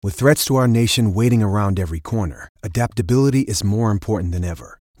With threats to our nation waiting around every corner, adaptability is more important than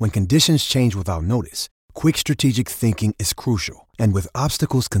ever. When conditions change without notice, quick strategic thinking is crucial. And with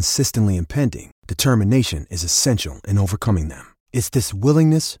obstacles consistently impending, determination is essential in overcoming them. It's this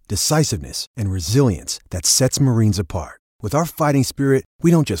willingness, decisiveness, and resilience that sets Marines apart. With our fighting spirit, we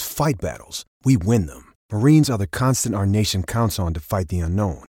don't just fight battles, we win them. Marines are the constant our nation counts on to fight the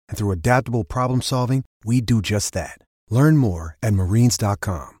unknown. And through adaptable problem solving, we do just that. Learn more at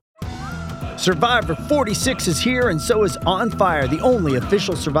marines.com. Survivor 46 is here, and so is On Fire, the only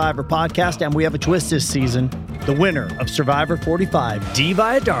official Survivor podcast, and we have a twist this season. The winner of Survivor 45, Dee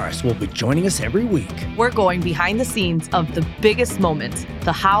Valladares, will be joining us every week. We're going behind the scenes of the biggest moments,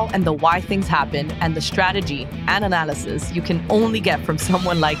 the how and the why things happen, and the strategy and analysis you can only get from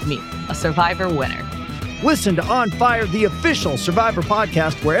someone like me, a Survivor winner. Listen to On Fire, the official Survivor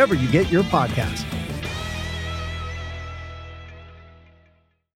podcast, wherever you get your podcasts.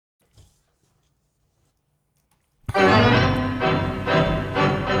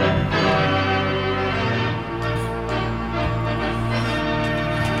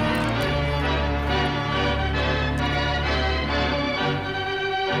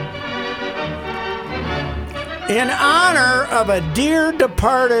 In honor of a dear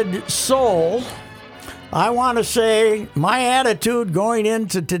departed soul, I want to say my attitude going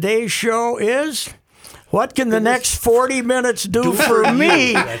into today's show is, what can the next 40 minutes do for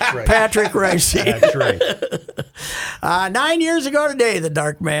me, right. Patrick Ricey? That's right. 9 years ago today, the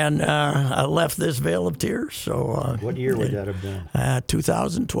Dark Man left this Vale of Tears. So, what year would that have been?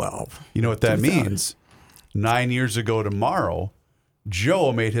 2012. You know what that means? 9 years ago tomorrow,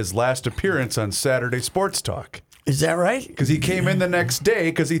 Joe made his last appearance on Saturday Sports Talk. Is that right? Because he came in the next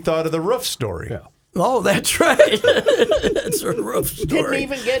day because he thought of the roof story. Yeah. Oh, that's right. That's a roof story. Didn't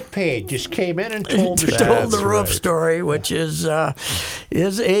even get paid. Just came in and told the roof story, which is a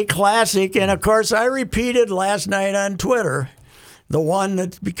classic. And, of course, I repeated last night on Twitter the one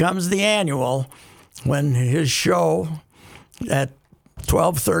that becomes the annual when his show at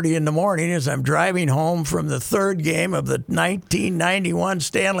 12:30 in the morning as I'm driving home from the third game of the 1991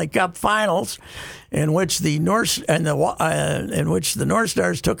 Stanley Cup Finals, in which the North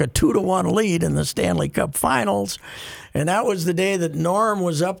Stars took a 2-1 lead in the Stanley Cup Finals, and that was the day that Norm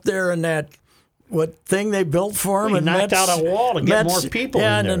was up there in that thing they built for him. He and knocked out a wall to get more people in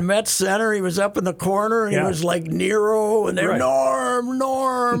there. And in Mets Center, he was up in the corner, and he was like Nero, and they were, Norm.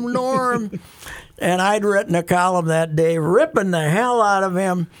 And I'd written a column that day ripping the hell out of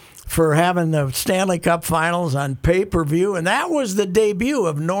him for having the Stanley Cup Finals on pay-per-view. And that was the debut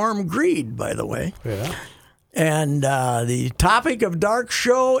of Norm Greed, by the way. Yeah. And the topic of Dark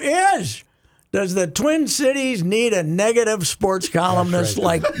Show is, does the Twin Cities need a negative sports columnist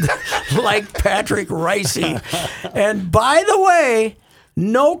like Patrick Ricey? And by the way,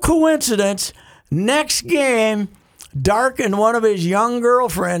 no coincidence, next game, Dark and one of his young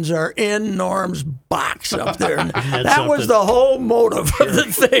girlfriends are in Norm's box up there. That was the whole motive of the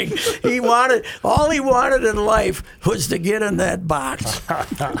thing. All he wanted in life was to get in that box.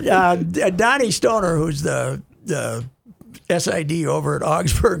 Donnie Stoner, who's the SID over at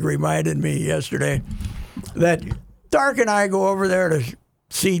Augsburg, reminded me yesterday that Dark and I go over there to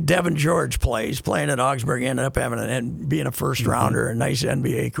see Devin George play. He's playing at Augsburg, ended up being a first rounder, a nice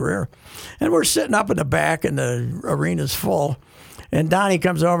NBA career. And we're sitting up in the back, and the arena's full. And Donnie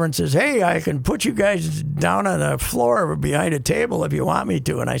comes over and says, "Hey, I can put you guys down on the floor behind a table if you want me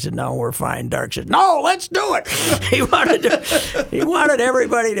to." And I said, "No, we're fine." Dark said, "No, let's do it." He wanted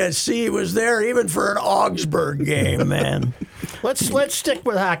everybody to see he was there, even for an Augsburg game, man. Let's stick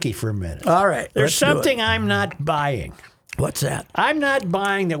with hockey for a minute. All right. There's something I'm not buying. What's that? I'm not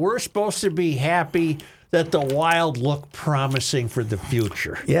buying that we're supposed to be happy that the Wild look promising for the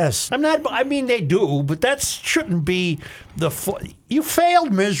future. Yes. I mean, they do, but that shouldn't be you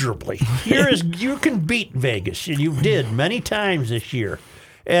failed miserably. You can beat Vegas, and you did many times this year.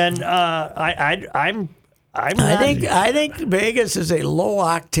 And I think Vegas is a low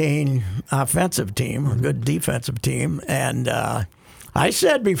octane offensive team, a good defensive team, and I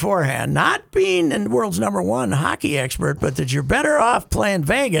said beforehand, not being the world's number one hockey expert, but that you're better off playing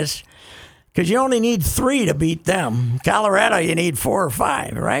Vegas because you only need 3 to beat them. Colorado, you need 4 or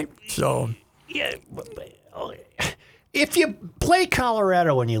 5, right? So, yeah. If you play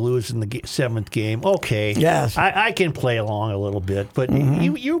Colorado and you lose in the 7th game, okay. Yes. I can play along a little bit, but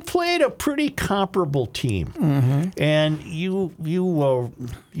you played a pretty comparable team, and you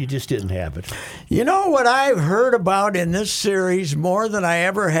just didn't have it. You know what I've heard about in this series more than I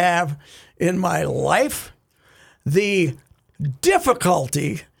ever have in my life? The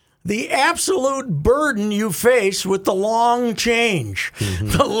difficulty the absolute burden you face with the long change.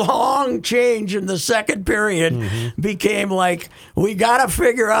 The long change in the second period became like, we got to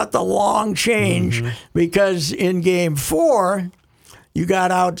figure out the long change because in game 4, you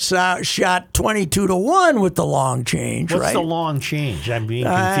got outshot 22-1 with the long change, What's right? the long change? I'm being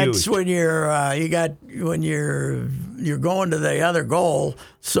confused. That's when you're going to the other goal.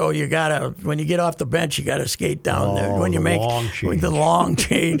 So you gotta, when you get off the bench, you gotta skate down there. When you the make long change. the long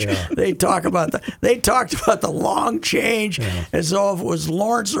change, they talked about the long change as though it was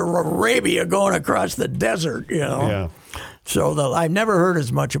Lawrence or Arabia going across the desert. Yeah. So I've never heard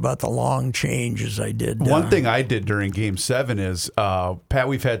as much about the long change as I did. One thing I did during Game 7 is, Pat,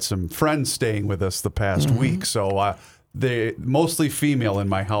 we've had some friends staying with us the past week, so they mostly female in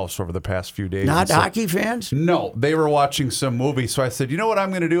my house over the past few days. Not And so- hockey fans? No, they were watching some movie, so I said, you know what I'm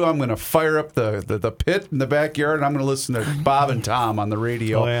going to do? I'm going to fire up the pit in the backyard, and I'm going to listen to Bob and Tom on the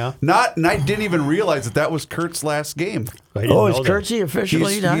radio. Oh, yeah? And I didn't even realize that was Kurt's last game. I didn't Oh, know is that. Kurtzy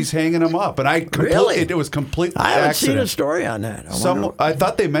officially done? He's hanging him up, and Really? it was complete I haven't accident. seen a story on that. I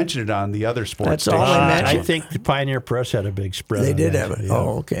thought they mentioned it on the other sports That's all station. they I mentioned. think the Pioneer Press had a big spread. They on did that. have it. Yeah.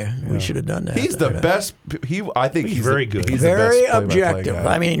 Oh, okay. We should have done that. He's the best. I think he's very the, good. He's Very the best play-by-play objective.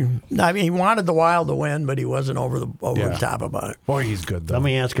 guy. I mean, he wanted the Wild to win, but he wasn't over the top about it. Boy, he's good though. Let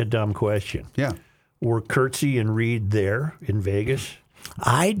me ask a dumb question. Yeah, Were Kurtzy and Reed there in Vegas?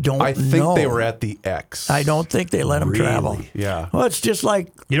 I don't know. I think they were at the X. I don't think they let him travel. Yeah. Well, it's just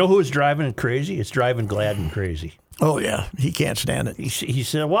like, You know who was driving it crazy? It's driving Gladden crazy. oh yeah, he can't stand it. He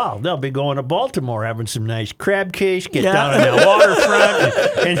said, "Wow, they'll be going to Baltimore, having some nice crab cakes, get Yeah. down on that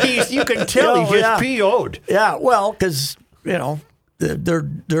waterfront, and you can tell Oh, he's just yeah. PO'd." Yeah, well, because they're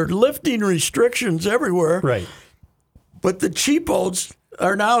lifting restrictions everywhere. Right. But the cheapos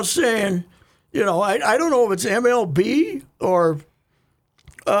are now saying, I don't know if it's MLB or,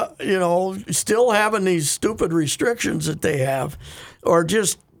 still having these stupid restrictions that they have, or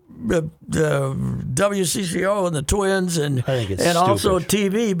just the WCCO and the Twins and I think it's also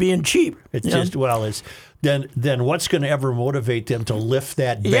stupid. TV being cheap. It's you know? just it's then what's going to ever motivate them to lift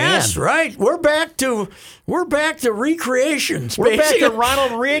that ban? Yes, right. We're back to recreations. We're back basically. to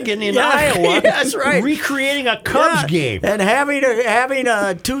Ronald Reagan in Yeah, Iowa. that's right. Recreating a Cubs Yeah, game. and having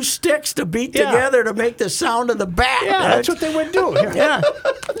two sticks to beat Yeah. together to make the sound of the bat. Yeah, that's what they would do. Yeah.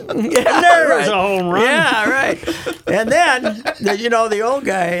 There's a home run. Yeah, right. And then, the old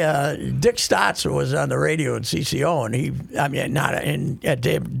guy, Dick Stotts, was on the radio at CCO, and at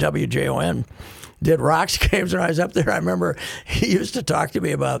WJON, did Rocks games when I was up there. I remember he used to talk to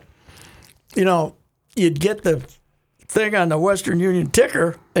me about, you'd get the thing on the Western Union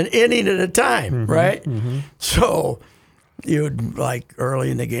ticker an inning at a time, right? So you'd, like, early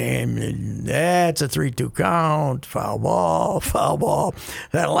in the game, it's a 3-2 count, foul ball.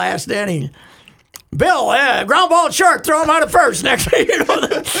 That last inning, Bill, ground ball short, throw him out of first. Next thing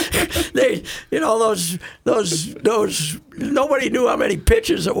those nobody knew how many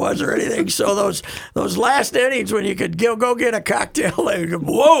pitches it was or anything. So those last innings when you could go get a cocktail,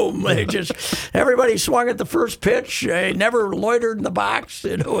 boom, everybody swung at the first pitch. They never loitered in the box.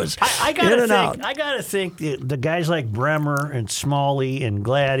 It was I in and out. I gotta think the guys like Bremer and Smalley and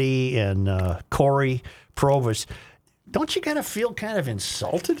Gladdy and Corey Provis. Don't you gotta feel kind of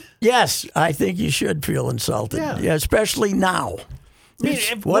insulted? Yes, I think you should feel insulted, Yeah. Especially now. I mean,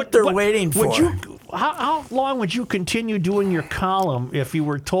 It's what they're waiting for. How long would you continue doing your column if you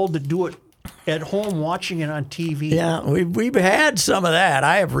were told to do it at home watching it on TV? Yeah, we've had some of that.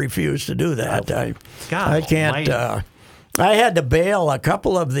 I have refused to do that. I can't. almighty. I had to bail. A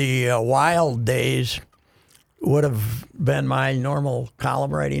couple of the Wild days would have been my normal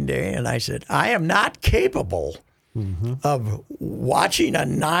column writing day, and I said, I am not capable of watching a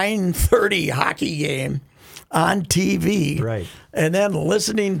 9:30 hockey game on TV, Right. and then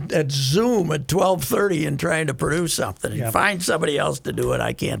listening at Zoom at 12:30 and trying to produce something. Yep. Find somebody else to do it.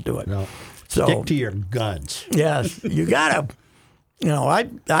 I can't do it. No. So Stick to your guns. yes, you gotta.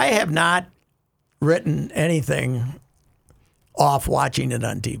 I have not written anything off watching it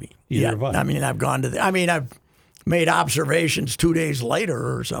on TV. Either have I. I mean, I've gone to. I've made observations 2 days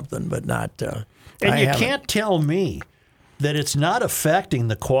later or something, but not. And I you haven't. can't tell me that it's not affecting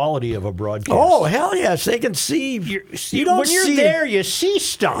the quality of a broadcast. Oh hell yes, they can see. You don't when you're see there, you see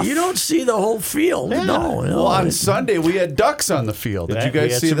stuff. You don't see the whole field. Yeah. No. Well, on Sunday we had ducks on the field. Did Yeah, you we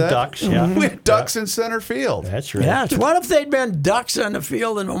guys had see some that? ducks, yeah. We had ducks in center field. That's right. Yes. What if they'd been ducks on the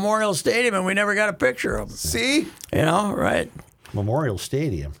field in Memorial Stadium and we never got a picture of them? See? Right? Memorial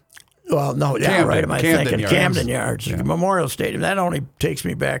Stadium. Well, no, yeah, Camden, right. Am I Camden thinking Yards. Camden Yards, Memorial Stadium? That only takes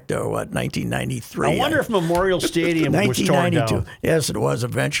me back to 1993. I wonder if Memorial Stadium was torn 1992. down. Yes, it was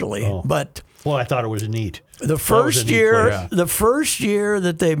eventually, but Well, I thought it was neat. the first year, the first year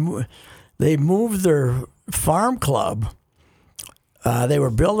that they moved their farm club, they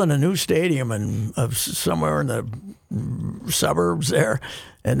were building a new stadium somewhere in the suburbs there,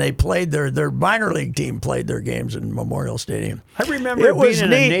 and they played their minor league team played their games in Memorial Stadium. I remember It was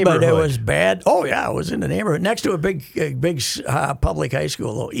being in a neat, but it neighborhood. was bad. Oh yeah, it was in the neighborhood next to a big public high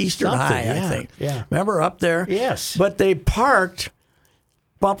school, though, Eastern Something, High, I yeah, think. yeah. Remember up there? Yes. But they parked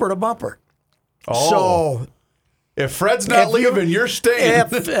bumper to bumper. Oh. So If Fred's not If you- leaving, you're staying.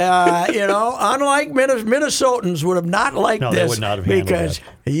 if unlike Minnesotans would have not liked No, they this would not have handled because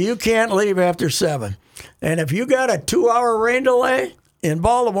you can't leave after 7, and if you got a 2-hour rain delay in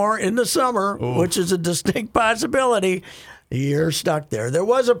Baltimore in the summer, which is a distinct possibility, you're stuck there. There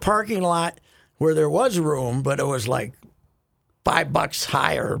was a parking lot where there was room, but it was like $5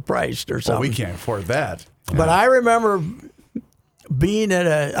 higher priced or Well, something. we can't afford that. But I remember being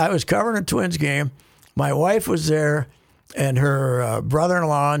I was covering a Twins game. My wife was there, and her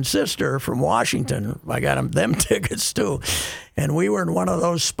brother-in-law and sister from Washington. I got them tickets too, and we were in one of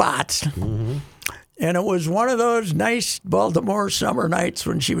those spots. Mm-hmm. And it was one of those nice Baltimore summer nights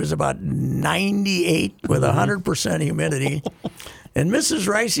when she was about 98 with 100% humidity. And Mrs.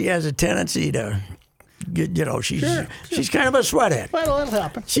 Ricey has a tendency to, she's kind of a sweathead. Well, that'll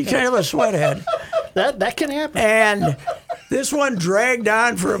happen. She's kind of a sweathead. That can happen. And this one dragged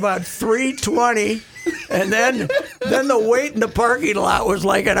on for about 3:20, and then the wait in the parking lot was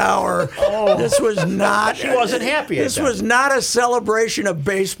like an hour. This was not. She wasn't happy at This that. was not a celebration of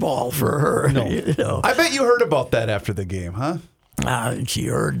baseball for her. No. I bet you heard about that after the game, huh? She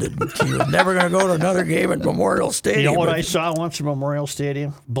heard that she was never going to go to another game at Memorial Stadium. You know what but- I saw once at Memorial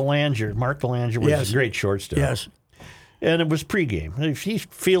Stadium? Mark Belanger was Yes. a great shortstop. Yes. And it was pregame. He's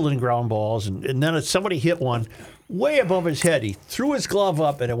fielding ground balls, and then somebody hit one way above his head. He threw his glove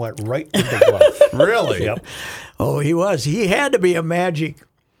up, and it went right in the glove. Really? Yep. Oh, he was. He had to be a magic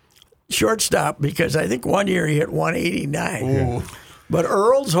shortstop because I think one year he hit 189. But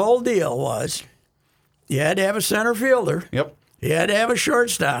Earl's whole deal was you had to have a center fielder. Yep. You had to have a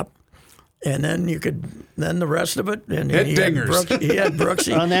shortstop, and then the rest of it. And Hit he dingers. He had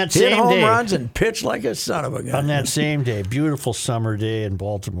Brooksy On that hit same home day. runs and pitch like a son of a gun. On that same day, beautiful summer day in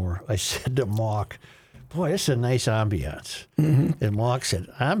Baltimore, I said to Mock, boy, this is a nice ambiance. Mm-hmm. And Mock said,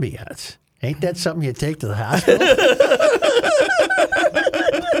 ambiance? Ain't that something you take to the hospital?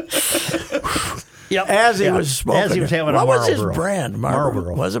 Yep. As he was smoking. As he was having what a was his Marlboro. brand?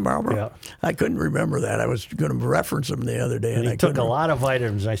 Marlboro. Was it Marlboro? Yeah. I couldn't remember that. I was going to reference him the other day. And I He took couldn't a lot of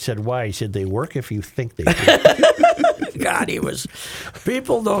vitamins. I said, why? He said, they work if you think they do. God, he was.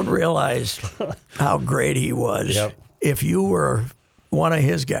 People don't realize how great he was. Yep. If you were one of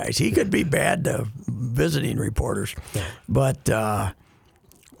his guys, he could be bad to visiting reporters, but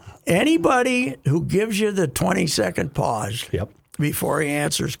anybody who gives you the 20-second pause Yep. before he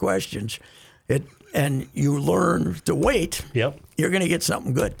answers questions, and you learn to wait, Yep. you're going to get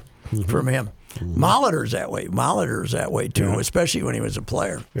something good from him. Molitor's that way. Molitor's that way too, especially when he was a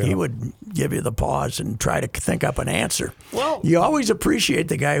player. He would give you the pause and try to think up an answer. Well- you always appreciate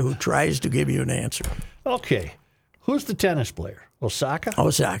the guy who tries to give you an answer. Okay. Who's the tennis player? Osaka?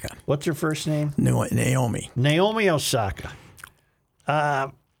 Osaka, What's her first name? Naomi. Naomi Osaka.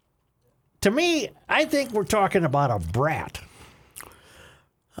 To me, I think we're talking about a brat.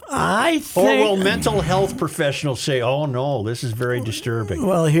 I Or think. will mental health professionals say, oh, no, this is very disturbing?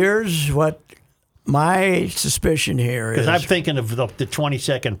 Well, here's what my suspicion here is. Because I'm thinking of the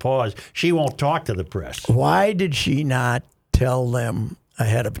 20-second pause. She won't talk to the press. Why did she not tell them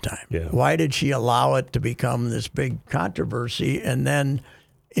ahead of time? Yeah. Why did she allow it to become this big controversy and then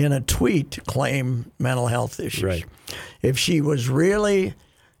in a tweet claim mental health issues? Right. If she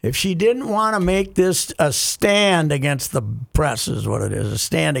didn't want to make this a stand against the press is what it is, a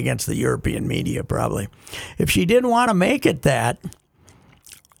stand against the European media probably. If she didn't want to make it that,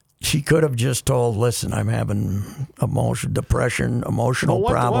 she could have just told, listen, I'm having depression, emotional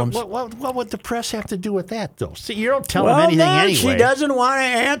problems. What would the press have to do with that, though? See, you don't tell Well, them anything then anyway. she doesn't want to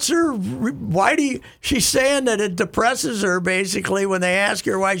answer. Why do you? She's saying that it depresses her basically when they ask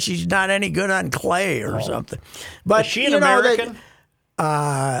her why she's not any good on clay or something. But Is she an you know that,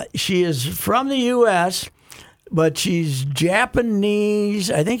 American? she is from the U.S., but she's Japanese.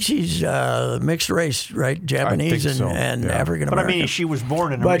 I think she's mixed race, right? Japanese think so, and yeah. African But I American. mean, she was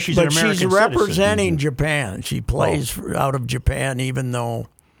born in But America. She's an American she's citizen. representing Japan. She plays out of Japan, even though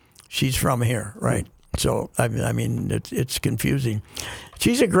she's from here, right? So I mean, it's confusing.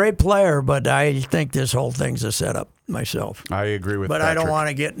 She's a great player, but I think this whole thing's a setup myself. I agree with But Patrick. I don't want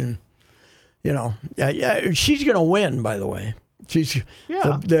to get in, she's going to win, by the way. The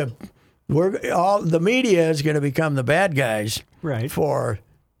media is going to become the bad guys for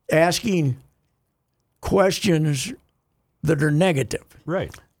asking questions that are negative.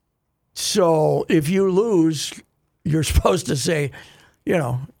 Right. So if you lose, you're supposed to say,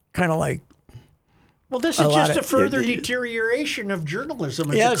 kind of like, well, this is just a further deterioration of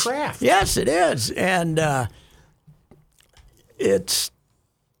journalism as a craft. Yes, it is. And it's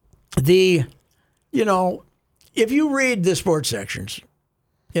if you read the sports sections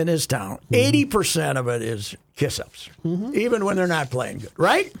in this town, 80% of it is kiss-ups, even when they're not playing good,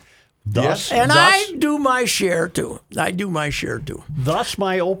 right? I do my share, too. Thus,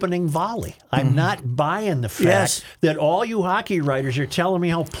 my opening volley. I'm not buying the fact that all you hockey writers are telling me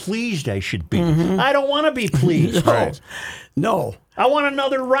how pleased I should be. I don't want to be pleased. No. I want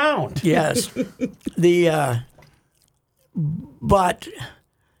another round. Yes. But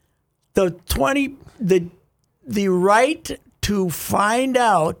the right to find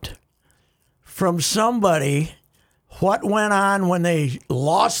out from somebody what went on when they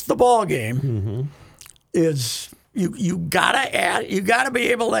lost the ball game is you gotta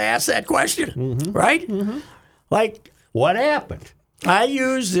be able to ask that question, right? Like, what happened? I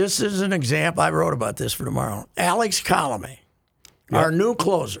use this as an example. I wrote about this for tomorrow. Alex Colomé, our new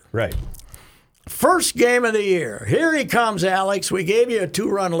closer. Right. First game of the year. Here he comes, Alex. We gave you a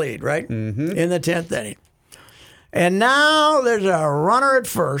 2-run lead, right? In the 10th inning. And now there's a runner at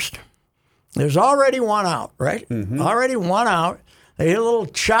first. There's already one out, right? Already one out. They hit a little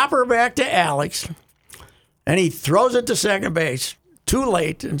chopper back to Alex, and he throws it to second base too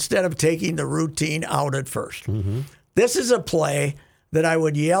late instead of taking the routine out at first. This is a play that I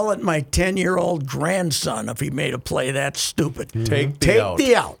would yell at my 10-year-old grandson if he made a play that stupid. Take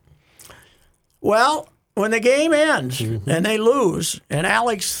the out. Well, when the game ends and they lose, and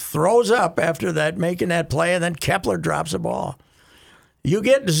Alex throws up after that, making that play, and then Kepler drops the ball, you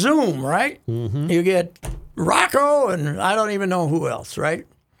get Zoom, right? You get Rocco, and I don't even know who else, right?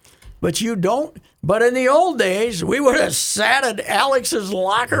 But you don't. But in the old days, we would have sat at Alex's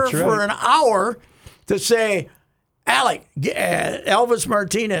locker for an hour to say, Alec, Elvis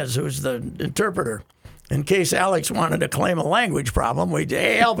Martinez, who's the interpreter, in case Alex wanted to claim a language problem, we'd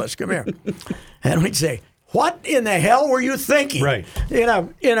say, hey, Elvis, come here. And we'd say, what in the hell were you thinking? Right.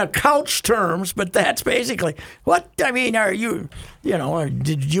 In a couch terms, but that's basically are you,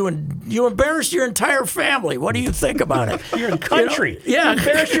 did you embarrass your entire family? What do you think about it? You're in country. You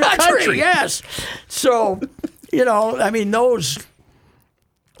embarrass your country. Yes. So, those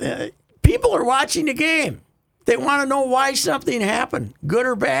people are watching the game. They want to know why something happened, good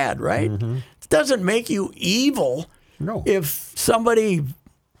or bad, right? It doesn't make you evil if somebody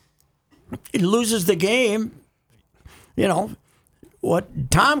loses the game.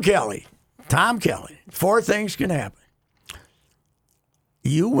 What Tom Kelly, 4 things can happen.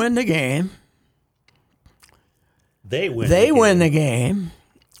 You win the game. They win the game.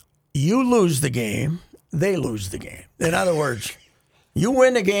 You lose the game. They lose the game. In other words, you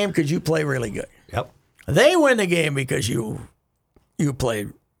win the game because you play really good. Yep. They win the game because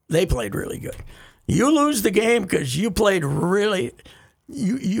they played really good. You lose the game because you played really.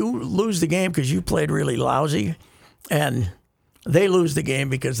 You lose the game because you played really lousy, and they lose the game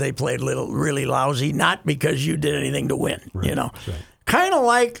because they played really lousy, not because you did anything to win. Kind of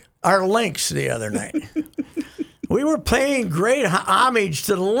like our Lynx the other night. We were paying great homage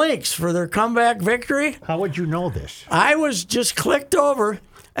to the Lynx for their comeback victory. How would you know this? I was just clicked over.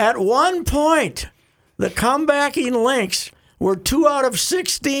 At one point, the comebacking Lynx were 2 out of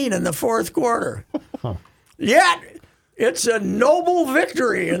 16 in the fourth quarter. Yet, it's a noble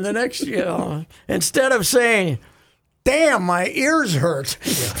victory in the next, instead of saying, damn, my ears hurt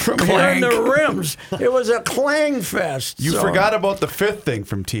from hearing the rims. It was a clang fest. You forgot about the 5th thing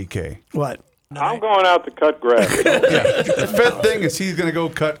from TK. What? I'm going out to cut grass. The 5th thing is he's going to go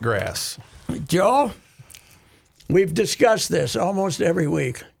cut grass. Joe, we've discussed this almost every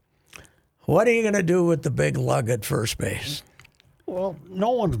week. What are you going to do with the big lug at first base? Well,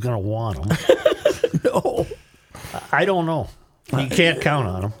 no one's going to want him. No. I don't know. You can't count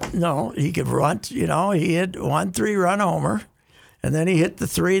on him. No, he could run. He hit 1 3-run homer, and then he hit the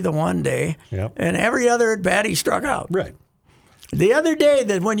 3 the one day. Yep. And every other at bat he struck out. Right. The other day,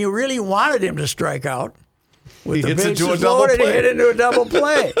 that when you really wanted him to strike out, with He the hits into a bases double loaded, play. he hit into a double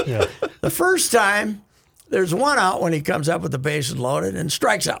play. The first time, there's one out when he comes up with the bases loaded and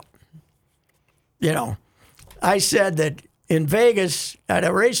strikes out. I said that in Vegas at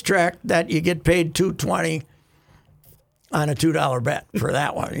a racetrack that you get paid $220 on a $2 bet for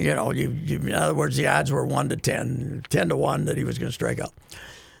that one. You know, in other words, the odds were 1 to 10 to 1 that he was going to strike out.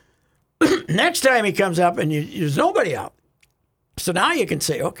 Next time he comes up and there's nobody out. So now you can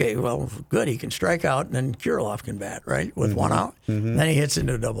say, okay, well, good, he can strike out, and then Kirilloff can bat, right, with one out. Then he hits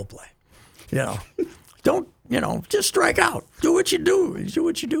into a double play. You know, don't, just strike out. Do what you do. Do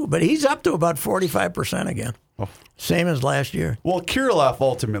what you do. But he's up to about 45% again. Same as last year. Well, Kirilloff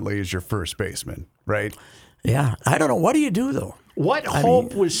ultimately is your first baseman, right? Yeah. I don't know. What do you do, though? What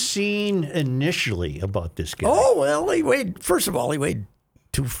hope was seen initially about this guy? Oh, well, first of all, he weighed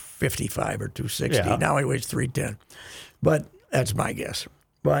 255 or 260. Yeah. Now he weighs 310. But that's my guess.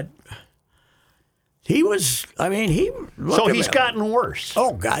 But he was, So he's gotten worse.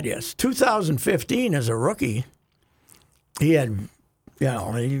 Oh, God, yes. 2015 as a rookie, he had, he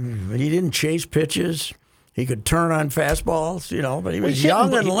didn't chase pitches. He could turn on fastballs, but he was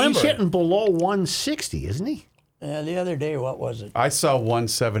young and limber. He's hitting below 160, isn't he? Yeah, the other day, what was it? I saw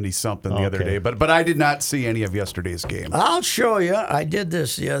 170-something the other day, but I did not see any of yesterday's game. I'll show you. I did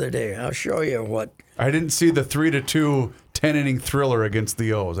this the other day. I'll show you what. I didn't see the 3-2 10-inning thriller against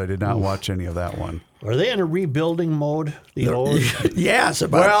the O's. I did not watch any of that one. Are they in a rebuilding mode, the O's? Yes,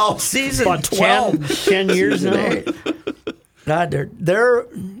 about season about 12. 10 years now. God, they're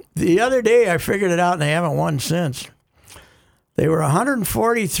the other day I figured it out, and they haven't won since. They were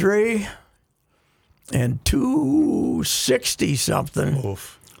 143 and 260 something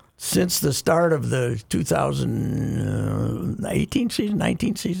since the start of the 2018 season,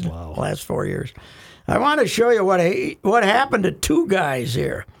 19 season, last 4 years. I want to show you what happened to two guys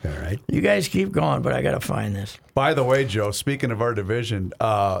here. All right. You guys keep going, but I got to find this. By the way, Joe, speaking of our division,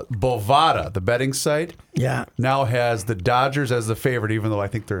 Bovada, the betting site, now has the Dodgers as the favorite, even though I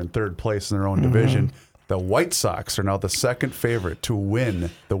think they're in third place in their own division. The White Sox are now the second favorite to win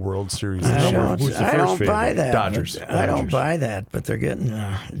the World Series this year. I don't buy that. Dodgers. I don't buy that, but they're getting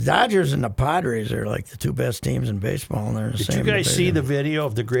Dodgers and the Padres are like the two best teams in baseball. And they're in the Did same you guys division. see the video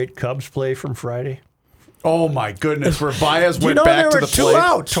of the great Cubs play from Friday? Oh, my goodness, where Baez went there back to were the two plate.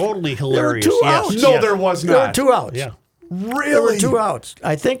 outs. Totally hilarious. There were two Yes. outs. No, there was There were not. 2 outs. Yeah. Really? There were 2 outs.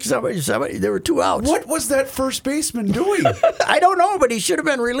 I think somebody. There were 2 outs. What was that first baseman doing? I don't know, but he should have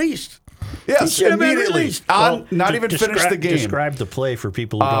been released. Yes, should have been immediately. released. Not even finished the game. Describe the play for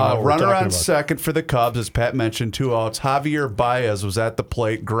people who don't know what we're Runner talking on about. second for the Cubs, as Pat mentioned, 2 outs. Javier Baez was at the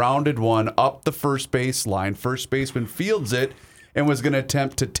plate, grounded one up the first base line. First baseman fields it and was going to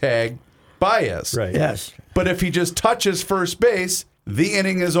attempt to tag Baez. Right. Yes. But if he just touches first base, the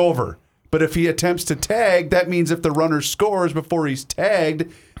inning is over. But if he attempts to tag, that means if the runner scores before he's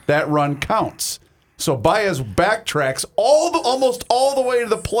tagged, that run counts. So Baez backtracks almost all the way to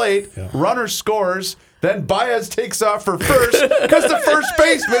the plate. Runner scores. Then Baez takes off for first because the first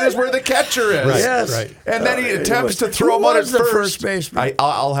baseman is where the catcher is. Right, Yes. right. And then he attempts to Who throw him out at was the first. first baseman?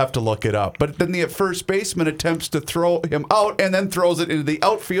 I'll have to look it up. But then the first baseman attempts to throw him out and then throws it into the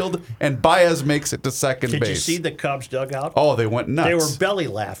outfield, and Baez makes it to second Did base. you see the Cubs dugout? Oh, they went nuts. They were belly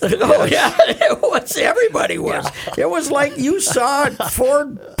laughing. Oh yeah, it was. Everybody was. It was like you saw at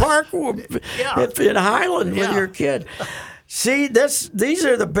Ford Park in Highland with your kid. See, these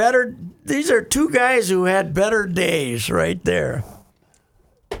are These are two guys who had better days right there.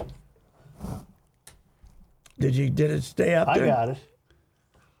 Did it stay up there? I got it.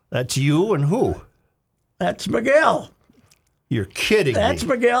 That's you and who? That's Miguel. You're kidding That's me.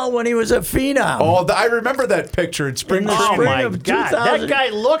 Miguel when he was a phenom. Oh, I remember that picture in spring In the training. Oh spring my of God! 2000. That guy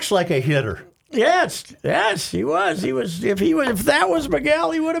looks like a hitter. Yes, he was. If that was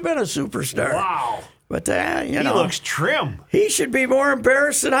Miguel, he would have been a superstar. Wow. But He looks trim. he should be more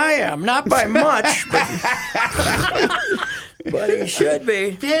embarrassed than I am. Not by much, but he should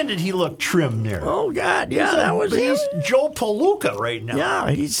be. Man, did he look trim there? Oh God, yeah, that was him. He's Joe Palooka right now.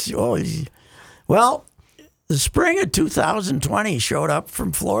 Yeah, well, the spring of 2020 he showed up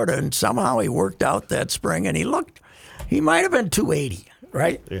from Florida, and somehow he worked out that spring, and he might have been 280,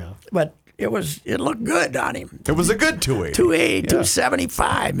 right? Yeah. But it looked good on him. It was a good 280. 280,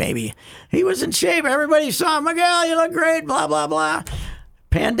 275 maybe. He was in shape. Everybody saw him. Miguel, you look great, blah, blah, blah.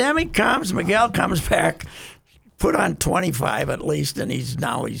 Pandemic comes, Miguel comes back, put on 25 at least, and he's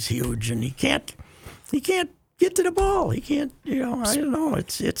huge, and he can't get to the ball. He can't, I don't know. I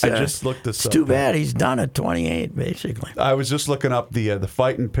just looked this it's up. too bad he's done at 28, basically. I was just looking up the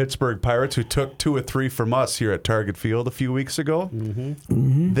fighting Pittsburgh Pirates who took 2 or 3 from us here at Target Field a few weeks ago.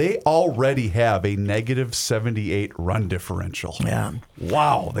 Mm-hmm. They already have a negative 78 run differential. Yeah.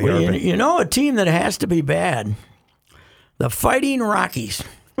 Wow. They Well, are you know a team that has to be bad? The Fighting Rockies.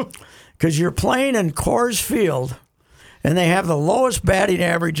 Because you're playing in Coors Field, and they have the lowest batting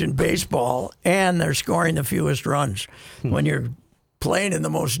average in baseball, and they're scoring the fewest runs when you're playing in the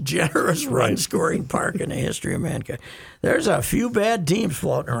most generous run-scoring park in the history of mankind. There's a few bad teams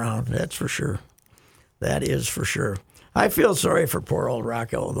floating around, that's for sure. That is for sure. I feel sorry for poor old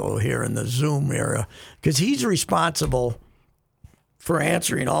Rocco, though, here in the Zoom era, because he's responsible for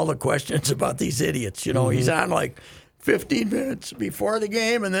answering all the questions about these idiots. You know, he's on like 15 minutes before the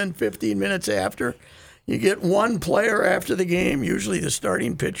game and then 15 minutes after. You get one player after the game, usually the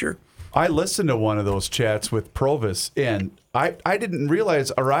starting pitcher. I listened to one of those chats with Provis, and I didn't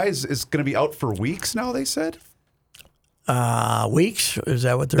realize Arise is going to be out for weeks now, they said? Weeks? Is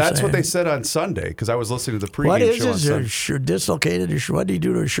that what they're saying? That's what they said on Sunday, because I was listening to the pregame what is show on Sunday. Dislocated? What did he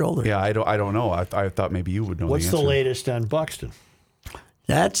do to his shoulder? Yeah, I don't know. I thought maybe you would know What's the the answer. latest on Buxton?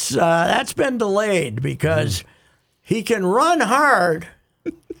 That's been delayed because he can run hard,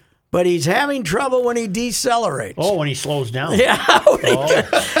 but he's having trouble when he decelerates. Oh, when he slows down. Yeah.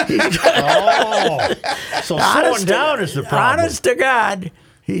 So slowing down is the problem. Honest to God,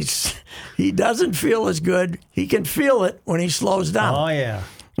 he doesn't feel as good. He can feel it when he slows down. Oh, yeah.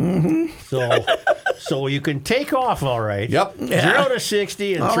 So you can take off all right. Yep. 0 to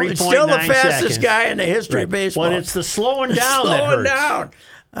 60 in 3.9 It's still the fastest seconds. guy in the history of baseball. But it's the slowing down that slowing hurts. down.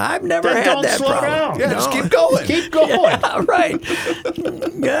 I've never Then had don't that slow problem. down. Yeah, just keep going. Keep going. Yeah,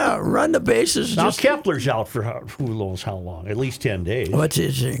 right. Yeah, run the bases. Now Kepler's out for who knows how long? At least 10 days. What's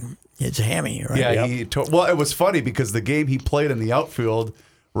his thing? It's hammy, right? Yeah, well, it was funny because the game he played in the outfield,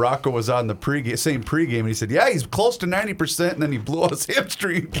 Rocco was on the same pregame, and he said, yeah, he's close to 90%, and then he blew out his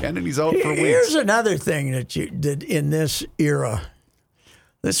hamstring again, and he's out for weeks. Here's another thing that you did in this era.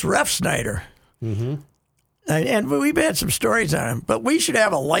 This Ref Snyder. Mm-hmm. And we've had some stories on him, but we should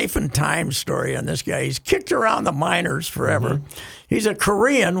have a life and time story on this guy. He's kicked around the minors forever. Mm-hmm. He's a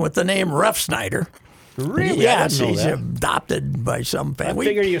Korean with the name Ref Snyder. Really? Yes, I didn't know he's that. adopted by some family. I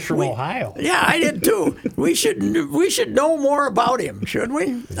figured he was from Ohio. Yeah, I did too. We should know more about him, shouldn't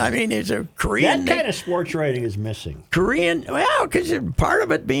we? I mean, he's a Korean. That kind of sports writing is missing. Korean. Well, because part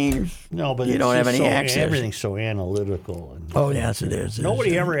of it being But you don't have any access. Everything's so analytical. And, Oh yes, it is.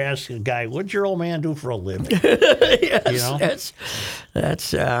 Nobody ever asks a guy, "What'd your old man do for a living?" Yes, You know?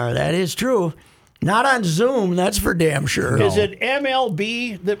 that is true. Not on Zoom, that's for damn sure. Is it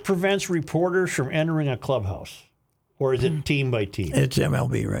MLB that prevents reporters from entering a clubhouse? Or is it team by team? It's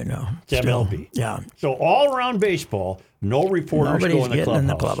MLB right now. It's Still. MLB. Yeah. So all around baseball, no reporters Nobody's go in the getting clubhouse. in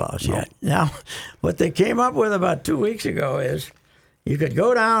the clubhouse yet. Now, what they came up with about 2 weeks ago is you could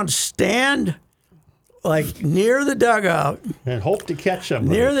go down, stand like near the dugout, And hope to catch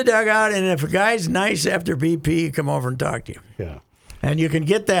somebody. near the dugout, and if a guy's nice after BP, come over and talk to you. Yeah. And you can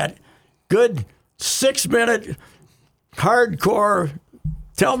get that good 6-minute hardcore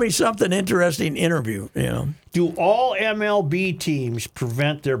tell me something interesting interview, you know. Do all MLB teams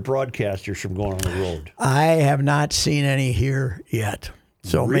prevent their broadcasters from going on the road? I have not seen any here yet.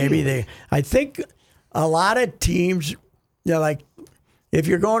 So maybe I think a lot of teams, they're like, if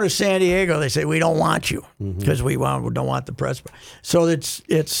you're going to San Diego, they say, we don't want you because we don't want the press box. So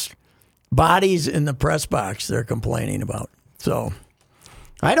it's bodies in the press box they're complaining about. So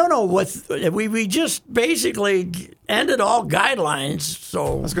I don't know what we just basically ended all guidelines.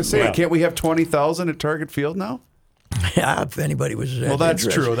 So I was going to say, can't we have 20,000 at Target Field now? yeah, if anybody was Well, that's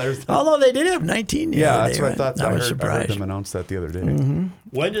interested. true. Although they did have 19 the Yeah, other that's day, what I right? thought. I was I heard surprised. them announce that the other day.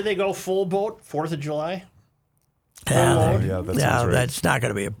 When do they go full boat? 4th of July? Yeah, that sounds right. That's not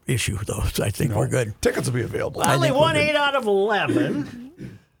going to be an issue, though. So I think we're good. Tickets will be available. Only think won we're good. 8 out of 11.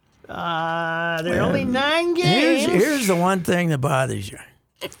 There are only 9 games. Here's the one thing that bothers you.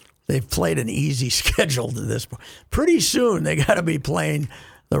 They've played an easy schedule to this point. Pretty soon, they got to be playing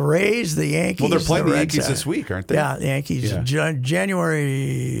the Rays, the Yankees. Well, they're playing the Red Yankees Sox. this week, aren't they? Yeah, the Yankees. Yeah.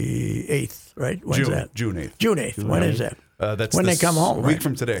 January 8th, right? When's that? June 8th. June 8th. When is that? That's when they this come home, A week right?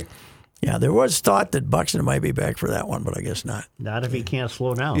 from today. Yeah, there was thought that Buxton might be back for that one, but I guess not. Not if he can't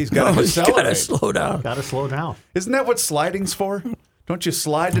slow down. He's got to He's got to decelerate. slow down. Got to slow down. Isn't that what sliding's for? Don't you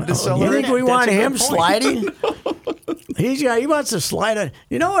slide to You decelerate? think we That's want a good him point. sliding? He wants to slide on.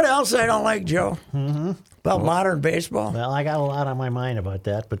 You know what else I don't like, Joe? Mm-hmm. About modern baseball? Well, I got a lot on my mind about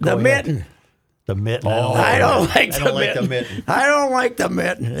that. But The go ahead. mitten. The mitten. I don't like I the don't like mitten. the mitten. I don't like the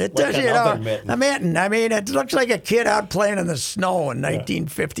mitten. It does, you know, another mitten. the mitten. I mean, it looks like a kid out playing in the snow in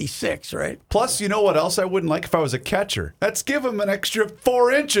 1956, right? Plus, you know what else I wouldn't like if I was a catcher? That's give him an extra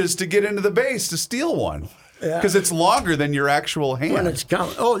 4 inches to get into the base to steal one. Because it's longer than your actual hand. When it's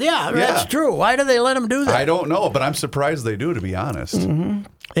coming. Oh, yeah, that's true. Why do they let him do that? I don't know, but I'm surprised they do, to be honest.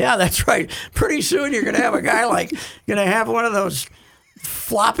 Yeah, that's right. Pretty soon you're going to have a guy like, going to have one of those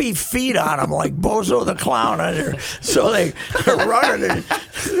floppy feet on them like Bozo the Clown. So they're running.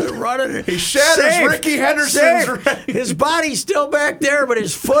 He shatters Safe. Ricky Henderson's. Safe. His body's still back there, but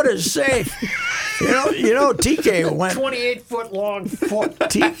his foot is safe. You know, TK went 28-foot long foot.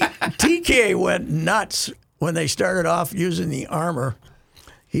 TK went nuts when they started off using the armor.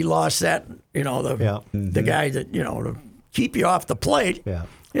 He lost that, the guy that, to keep you off the plate. Yeah.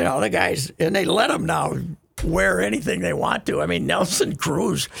 The guys, and they let them now wear anything they want to. I mean, Nelson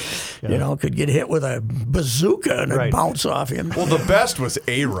Cruz, could get hit with a bazooka and it'd bounce off him. Well, the best was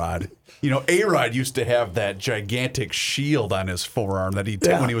A-Rod. A-Rod used to have that gigantic shield on his forearm that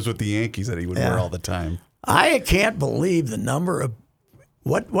when he was with the Yankees that he would wear all the time. I can't believe the number of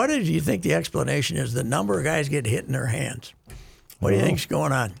what do you think the explanation is? The number of guys get hit in their hands. What do you think's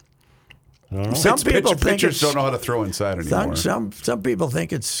going on? Some people think pitchers don't know how to throw inside anymore. Some people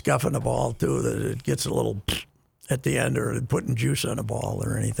think it's scuffing the ball too, that it gets a little at the end, or putting juice on the ball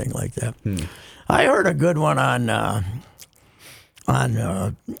or anything like that. I heard a good one on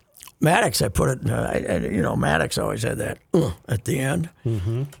Maddox. I put it. Maddox always had that at the end.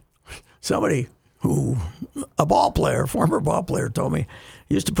 Mm-hmm. Somebody a former ball player, told me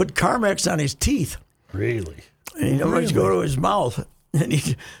he used to put Carmex on his teeth. Really? And he'd always go to his mouth.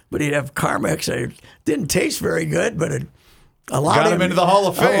 But he'd have Carmex. It didn't taste very good, but it allowed him into the Hall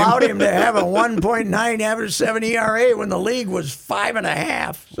of Fame. Allowed him to have a 1.9 average 7 ERA when the league was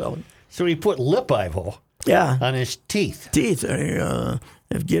 5.5. So he put lip Ivo on his teeth.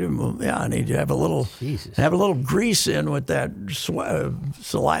 And get him, and he'd have a little grease in with that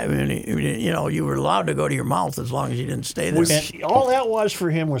saliva. And you were allowed to go to your mouth as long as you didn't stay there. All that was for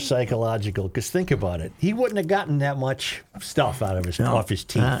him was psychological. Because think about it, he wouldn't have gotten that much stuff out of off his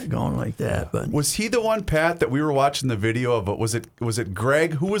teeth. Not going like that. But was he the one, Pat, that we were watching the video of? Was it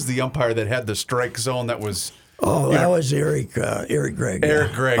Greg? Who was the umpire that had the strike zone that was? Oh, that was Eric Gregg.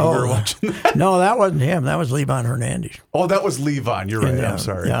 Eric Gregg. We were watching that. No, that wasn't him. That was Levon Hernandez. Oh, that was Levon. You're right. I'm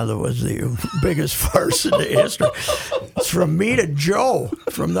sorry. Yeah, that was the biggest farce in the history. It's from me to Joe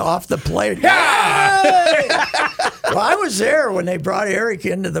off the plate. Yeah! Well, I was there when they brought Eric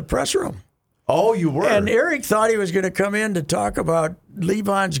into the press room. Oh, you were? And Eric thought he was going to come in to talk about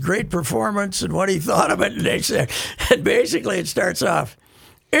Levon's great performance and what he thought of it. And they said, and basically it starts off,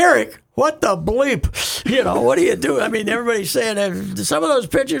 Eric, what the bleep? What do you do? I mean, everybody's saying some of those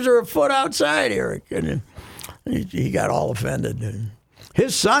pitchers are a foot outside, Eric. And he got all offended. And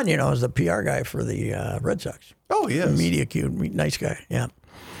his son, is the PR guy for the Red Sox. Oh, he is. Media cute, nice guy, yeah.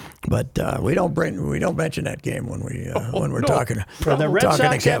 But we don't mention that game when we're talking. Are the Red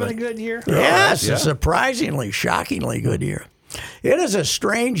Sox having a good year? Yes, a surprisingly, shockingly good year. It is a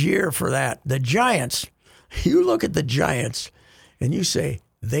strange year for that. The Giants, you look at the Giants and you say,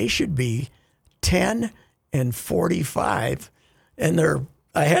 they should be 10-45, and they're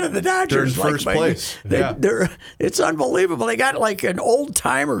ahead of the Dodgers. They're in first place. It's unbelievable. They got like an old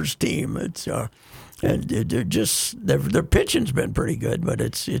timers team. It's and their pitching's been pretty good, but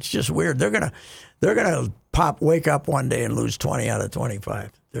it's just weird. They're gonna wake up one day and lose 20 out of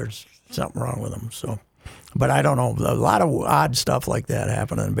 25. There's something wrong with them. So, but I don't know. A lot of odd stuff like that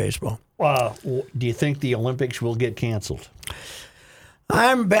happening in baseball. Do you think the Olympics will get canceled?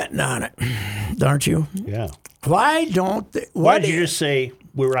 I'm betting on it, aren't you? Yeah. Why don't they? Why'd you just say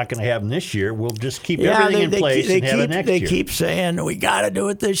we're not going to have them this year? We'll just keep everything in place and have it next year. They keep saying we got to do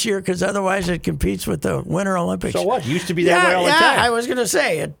it this year because otherwise it competes with the Winter Olympics. So what? It used to be that way all the time. I was going to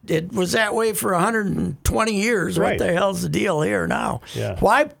say it was that way for 120 years. Right. What the hell's the deal here now? Yeah.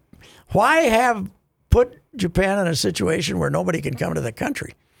 Why have put Japan in a situation where nobody can come to the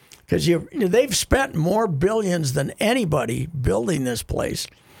country? Because they've spent more billions than anybody building this place.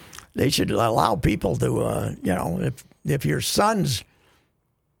 They should allow people to, if your son's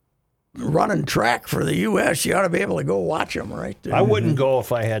running track for the U.S., you ought to be able to go watch them, right? I wouldn't go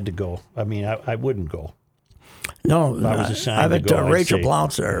if I had to go. I mean, I wouldn't go. No, if I was assigned I bet to go, Rachel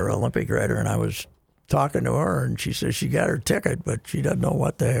Blount's our Olympic writer, and I was talking to her, and she says she got her ticket, but she doesn't know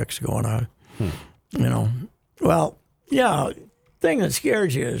what the heck's going on. Well, thing that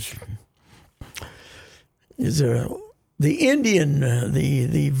scares you is the Indian,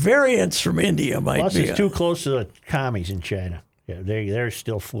 the variants from India might Plus be. It's too close to the commies in China. Yeah, they're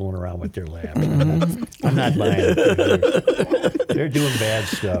still fooling around with their labs. I'm not buying it. They're doing bad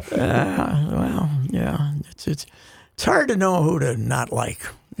stuff. It's hard to know who to not like.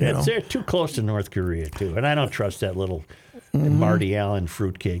 They're too close to North Korea too, and I don't trust that little Marty Allen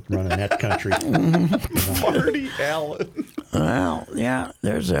fruitcake running that country. Marty Allen. Well,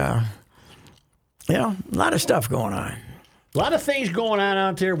 there's a lot of stuff going on. A lot of things going on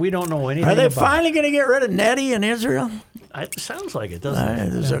out there we don't know anything about. Are they finally going to get rid of Nettie in Israel? It sounds like it, doesn't it?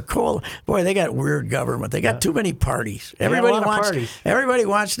 There's a cool boy. They got weird government. They got too many parties. got a lot of parties. Everybody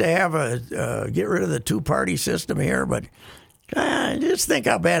wants to have get rid of the 2-party system here, but just think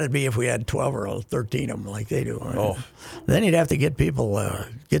how bad it'd be if we had 12 or 13 of them like they do. Oh. Then you'd have to get people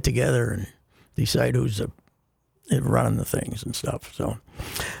get together and decide who's running the things and stuff. So,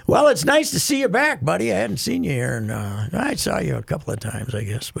 well, it's nice to see you back, buddy. I hadn't seen you here, and I saw you a couple of times, I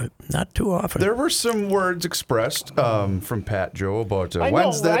guess, but not too often. There were some words expressed from Pat Joe about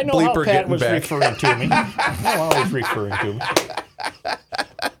when's that I know bleeper how Pat getting was back. referring to me. I know how he's referring to me.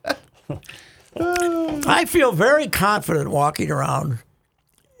 I feel very confident walking around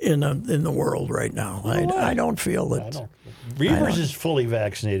in the world right now. I don't feel that. Reavers is fully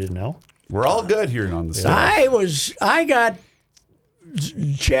vaccinated now. We're all good here on the side. I got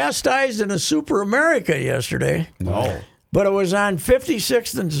chastised in a Super America yesterday. No. But it was on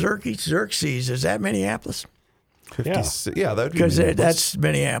 56th and Xerxes. Is that Minneapolis? Yeah. Yeah, that would be Because Minneapolis. that's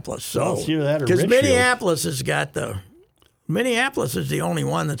Minneapolis. So it's either that or because Richfield. Minneapolis is the only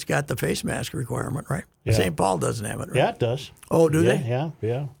one that's got the face mask requirement, right? Yeah. St. Paul doesn't have it, right? Yeah, it does. Oh, do they?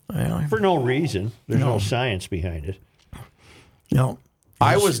 Yeah. Well, For no reason. There's no science behind it. no.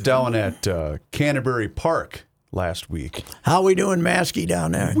 I was down at Canterbury Park last week. How we doing masky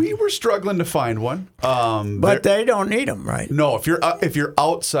down there? We were struggling to find one. But they don't need them, right? No, if you're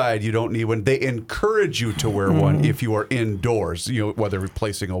outside, you don't need one. They encourage you to wear one if you are indoors. Whether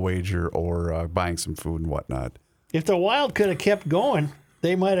replacing a wager or buying some food and whatnot. If the Wild could have kept going,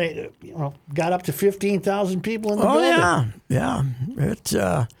 they might have got up to 15,000 people in the building. Yeah. It's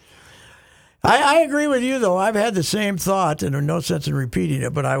I agree with you, though. I've had the same thought, and there's no sense in repeating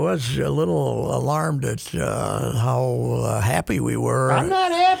it, but I was a little alarmed at how happy we were. I'm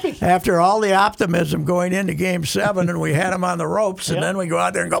not happy. After all the optimism going into Game 7, and we had them on the ropes, and Yep. then we go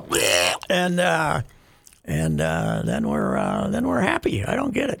out there and go, bleh, and then we're happy. I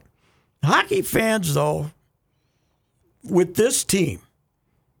don't get it. Hockey fans, though, with this team,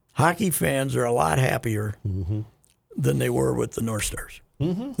 hockey fans are a lot happier than they were with the North Stars.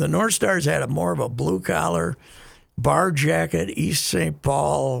 The North Stars had more of a blue-collar, bar jacket, East St.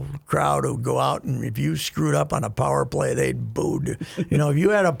 Paul crowd who'd go out, and if you screwed up on a power play, they'd booed. If you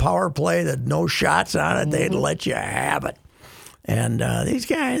had a power play that no shots on it, they'd let you have it. And these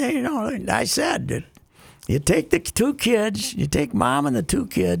guys, I said that you take the 2 kids, you take mom and the 2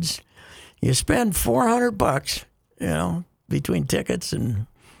 kids, you spend $400, between tickets and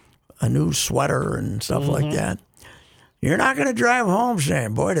a new sweater and stuff like that. You're not going to drive home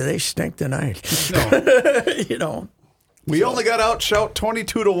saying, boy, do they stink tonight. No. We only got outshout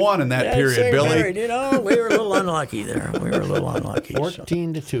 22-1 in that period, St. Billy. Mary, we were a little unlucky there.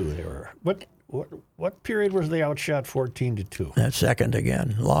 14-2 they were. What period was they outshot 14-2? That second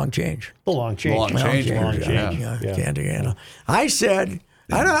again, long change. The long change. Long change. Yeah. Can't again. I said,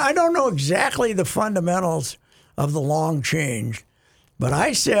 I don't know exactly the fundamentals of the long change, but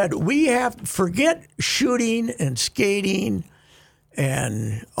I said we have to forget shooting and skating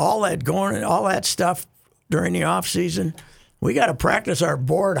and all that stuff during the off season. We got to practice our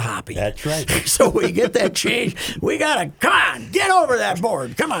board hopping. That's right. So we get that change. We got to come on, get over that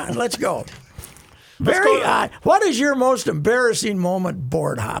board. Come on, let's go. Very odd. What is your most embarrassing moment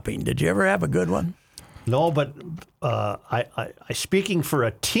board hopping? Did you ever have a good one? No, but I speaking for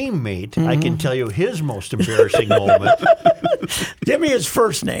a teammate, I can tell you his most embarrassing moment. Give me his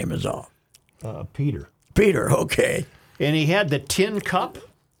first name is all. Peter. Peter, okay. And he had the tin cup,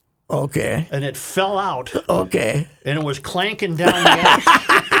 Okay. and it fell out, Okay. and it was clanking down the ice.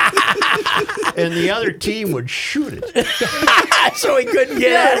 And the other team would shoot it. So he couldn't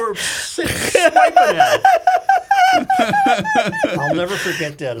get Yeah, at they it. were swiping at it. I'll never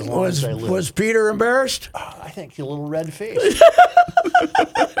forget that as long as I live. Was Peter embarrassed? I think a little red face.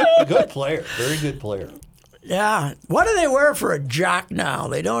 Good player. Very good player. Yeah. What do they wear for a jock now?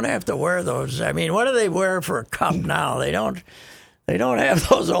 They don't have to wear those. I mean, what do they wear for a cup now? They don't have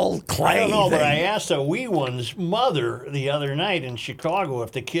those old clay I don't know, but I things. asked a wee one's mother the other night in Chicago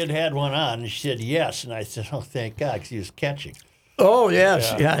if the kid had one on, and she said yes. And I said, oh, thank God, because he was catching. Oh,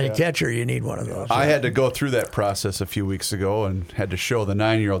 yes. Yeah, catcher, you need one of those. I had to go through that process a few weeks ago and had to show the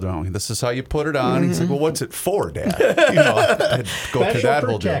 9-year-old, this is how you put it on. He's like, well, what's it for, Dad? I had to go through Special that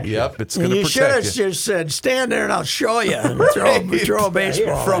whole deal. protection. Yep, it's And going to you should have protect you. just said, stand there and I'll show you. And throw a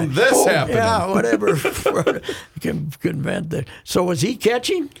baseball. From this happening. Yeah, whatever. can prevent that. So was he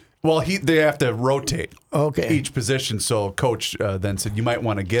catching? Well, they have to rotate Okay. each position. So Coach then said, you might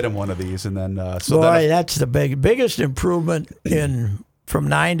want to get him one of these. And then, Boy, that's the biggest improvement from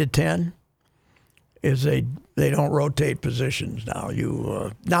 9 to 10 is they don't rotate positions now.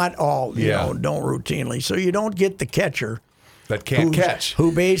 You not all, you know, don't routinely. So you don't get the catcher that can't catch.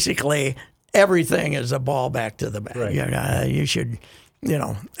 Who basically everything is a ball back to the back. Right. You should, you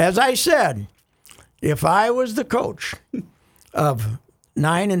know, as I said, if I was the coach of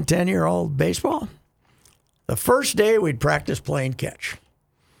 9 and 10-year-old baseball, the first day we'd practice playing catch.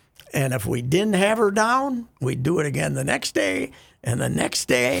 And if we didn't have her down, we'd do it again the next day and the next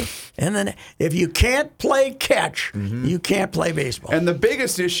day. And then if you can't play catch, you can't play baseball. And the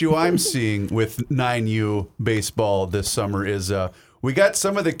biggest issue I'm seeing with 9U baseball this summer is we got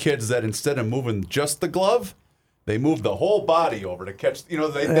some of the kids that instead of moving just the glove, they move the whole body over to catch. You know,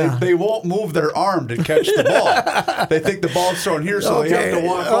 they won't move their arm to catch the ball. They think the ball's thrown here, so they have to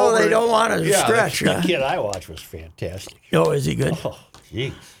walk over. Oh, they don't want to stretch. The kid I watched was fantastic. Oh, is he good? Oh,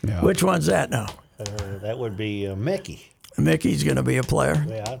 jeez. Yeah. Which one's that now? That would be Mickey. Mickey's going to be a player.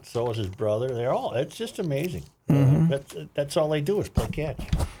 Yeah, so is his brother. They're all. It's just amazing. That's all they do is play catch.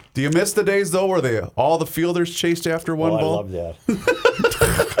 Do you miss the days though where all the fielders chased after one ball? I love that.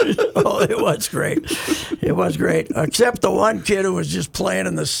 Oh, it was great. It was great. Except the one kid who was just playing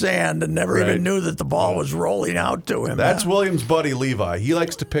in the sand and never even knew that the ball was rolling out to him. That's William's buddy Levi. He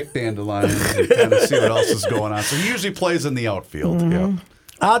likes to pick dandelions and kind of see what else is going on. So he usually plays in the outfield. Yeah.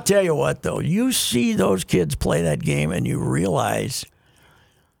 I'll tell you what, though. You see those kids play that game and you realize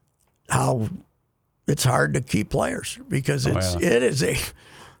how it's hard to keep players because it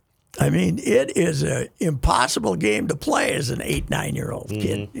is an impossible game to play as an 8-9-year-old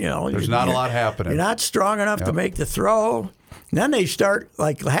kid. You know, there's not a lot happening. You're not strong enough to make the throw. And then they start,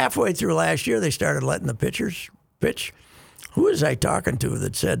 like halfway through last year, they started letting the pitchers pitch. Who was I talking to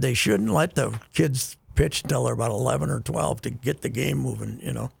that said they shouldn't let the kids pitch until they're about 11 or 12 to get the game moving,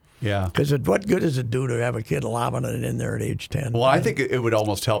 you know? Yeah. Because what good does it do to have a kid lobbing it in there at age 10? Well, I think it would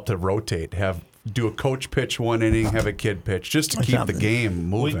almost help to rotate, do a coach pitch one inning, have a kid pitch, just to keep the game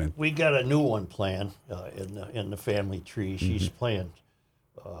moving. We got a new one planned in the family tree. She's playing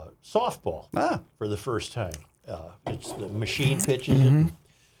softball for the first time. It's the machine pitches it.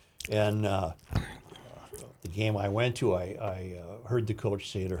 And the game I went to, I heard the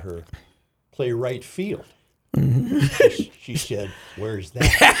coach say to her, "Play right field." She said, "Where's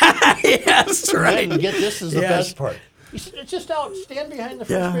that?" Yes, right. And get this is the best part. He said, "It's just out. Stand behind the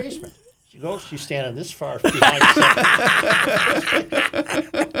first baseman." She goes, she's standing this far behind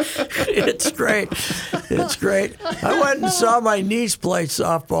It's great. It's great. I went and saw my niece play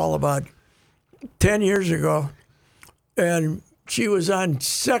softball about 10 years ago, and she was on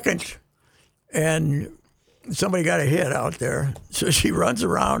second, and somebody got a hit out there. So she runs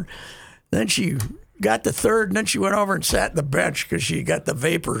around. Then she got to third, and then she went over and sat on the bench because she got the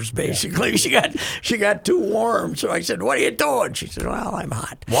vapors, basically. Yeah. She got too warm. So I said, "What are you doing?" She said, "Well, I'm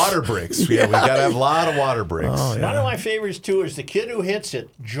hot." Water breaks. Yeah, we got to have a lot of water breaks. Oh, yeah. One of my favorites, too, is the kid who hits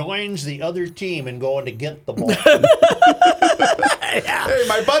it joins the other team in going to get the ball. Hey,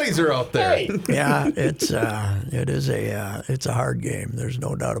 my buddies are out there. Hey. Yeah, it's a hard game. There's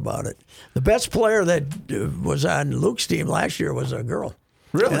no doubt about it. The best player that was on Luke's team last year was a girl.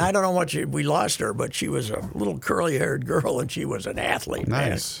 Really? And I don't know we lost her, but she was a little curly-haired girl, and she was an athlete.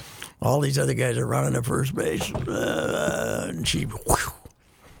 Nice. Man. All these other guys are running to first base, and she. Whew.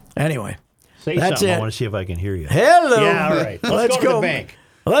 Anyway, Say that's something. it. I want to see if I can hear you. Hello. Yeah, all right. Let's go to the bank.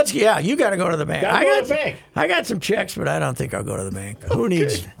 You got to go to the bank. Gotta go to the bank. I got some checks, but I don't think I'll go to the bank. Who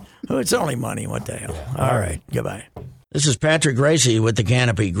needs? It's only money. What the hell? All right. Goodbye. This is Patrick Ricey with the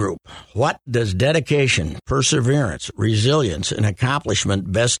Canopy Group. What does dedication, perseverance, resilience, and accomplishment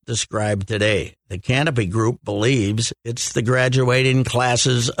best describe today? The Canopy Group believes it's the graduating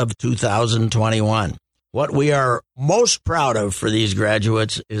classes of 2021. What we are most proud of for these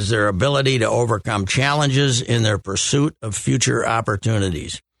graduates is their ability to overcome challenges in their pursuit of future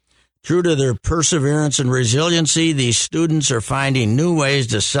opportunities. True to their perseverance and resiliency, these students are finding new ways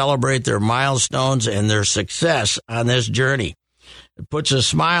to celebrate their milestones and their success on this journey. It puts a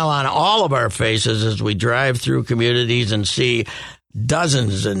smile on all of our faces as we drive through communities and see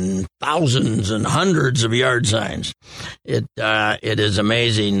dozens and thousands and hundreds of yard signs. It is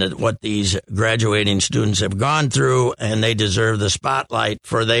amazing that what these graduating students have gone through, and they deserve the spotlight,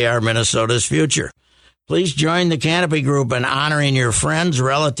 for they are Minnesota's future. Please join the Canopy Group in honoring your friends,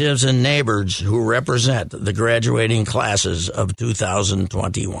 relatives, and neighbors who represent the graduating classes of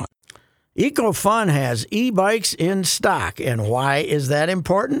 2021. EcoFun has e-bikes in stock. And why is that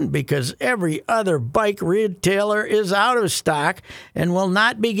important? Because every other bike retailer is out of stock and will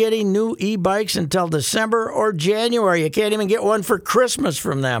not be getting new e-bikes until December or January. You can't even get one for Christmas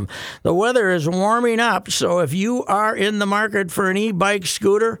from them. The weather is warming up, so if you are in the market for an e-bike,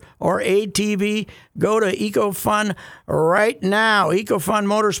 scooter, or ATV, go to EcoFun right now. EcoFun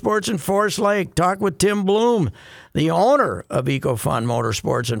Motorsports in Forest Lake. Talk with Tim Bloom, the owner of EcoFun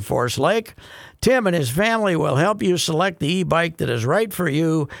Motorsports in Forest Lake. Tim and his family will help you select the e-bike that is right for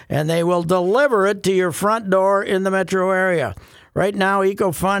you, and they will deliver it to your front door in the metro area. Right now,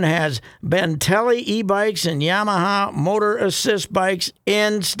 EcoFun has Bentelli e-bikes and Yamaha Motor Assist bikes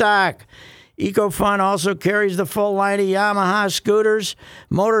in stock. EcoFun also carries the full line of Yamaha scooters,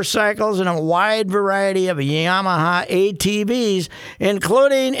 motorcycles, and a wide variety of Yamaha ATVs,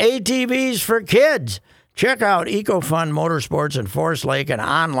 including ATVs for kids. Check out EcoFun Motorsports in Forest Lake and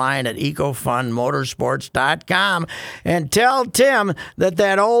online at ecofunmotorsports.com and tell Tim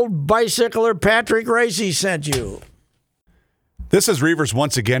that old bicycler Patrick Racey sent you. This is Reavers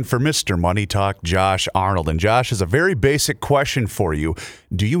once again for Mr. Money Talk, Josh Arnold. And Josh has a very basic question for you.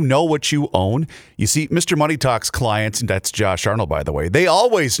 Do you know what you own? You see, Mr. Money Talk's clients, and that's Josh Arnold, by the way, they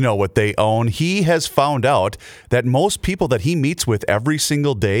always know what they own. He has found out that most people that he meets with every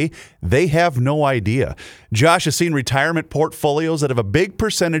single day, they have no idea. Josh has seen retirement portfolios that have a big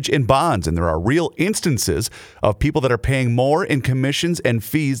percentage in bonds, and there are real instances of people that are paying more in commissions and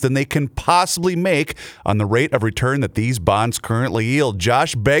fees than they can possibly make on the rate of return that these bonds currently yield.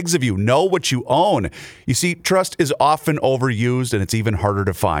 Josh begs of you, know what you own. You see, trust is often overused, and it's even harder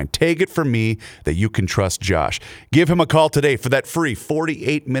to find. Take it from me that you can trust Josh. Give him a call today for that free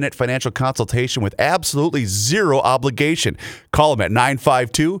 48-minute financial consultation with absolutely zero obligation. Call him at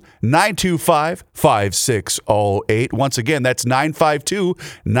 952-925-5608. Once again, that's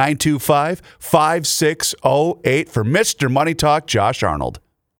 952-925-5608 for Mr. Money Talk, Josh Arnold.